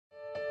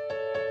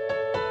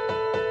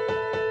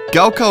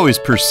Gaokao is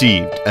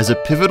perceived as a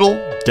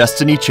pivotal,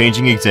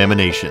 destiny-changing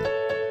examination.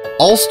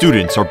 All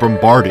students are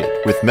bombarded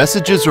with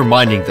messages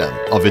reminding them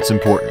of its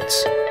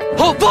importance.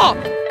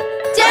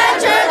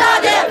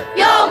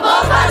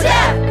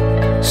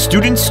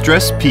 Students'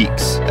 stress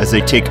peaks as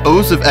they take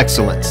oaths of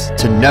excellence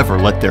to never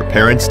let their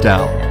parents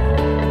down.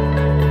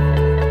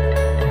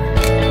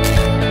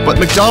 But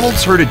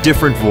McDonald's heard a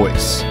different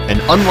voice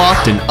and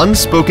unlocked an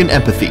unspoken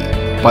empathy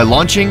by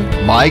launching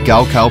My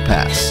Gaokao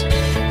Pass.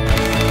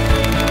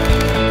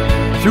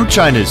 Through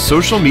China's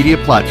social media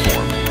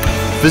platform,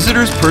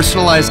 visitors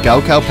personalize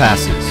Gaokao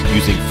passes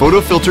using photo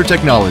filter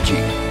technology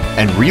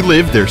and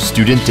relive their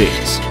student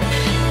days.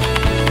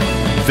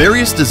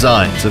 Various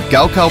designs of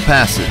Gaokao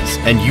passes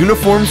and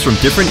uniforms from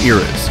different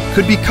eras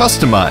could be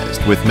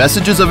customized with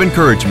messages of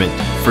encouragement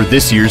for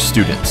this year's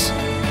students.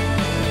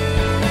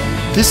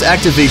 This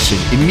activation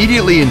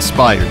immediately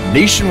inspired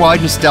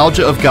nationwide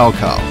nostalgia of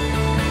Gaokao.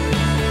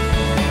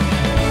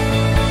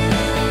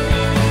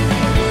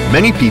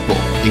 Many people,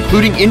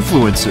 including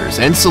influencers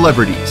and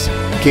celebrities,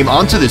 came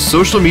onto this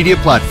social media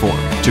platform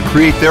to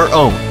create their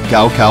own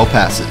Gaokao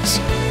passes.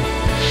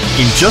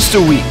 In just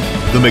a week,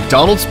 the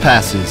McDonald's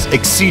passes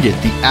exceeded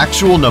the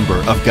actual number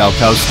of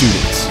Gaokao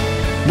students.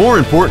 More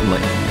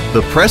importantly,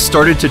 the press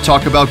started to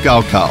talk about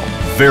Gaokao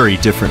very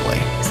differently.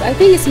 So I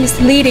think it's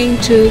misleading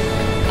to,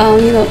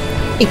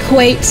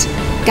 equate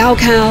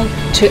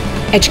Gaokao to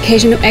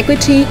educational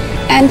equity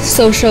and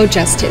social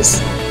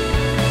justice.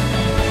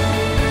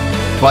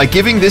 By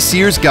giving this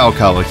year's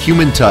Gaokao a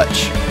human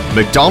touch,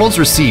 McDonald's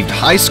received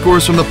high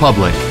scores from the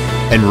public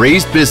and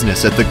raised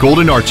business at the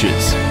Golden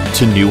Arches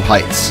to new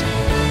heights.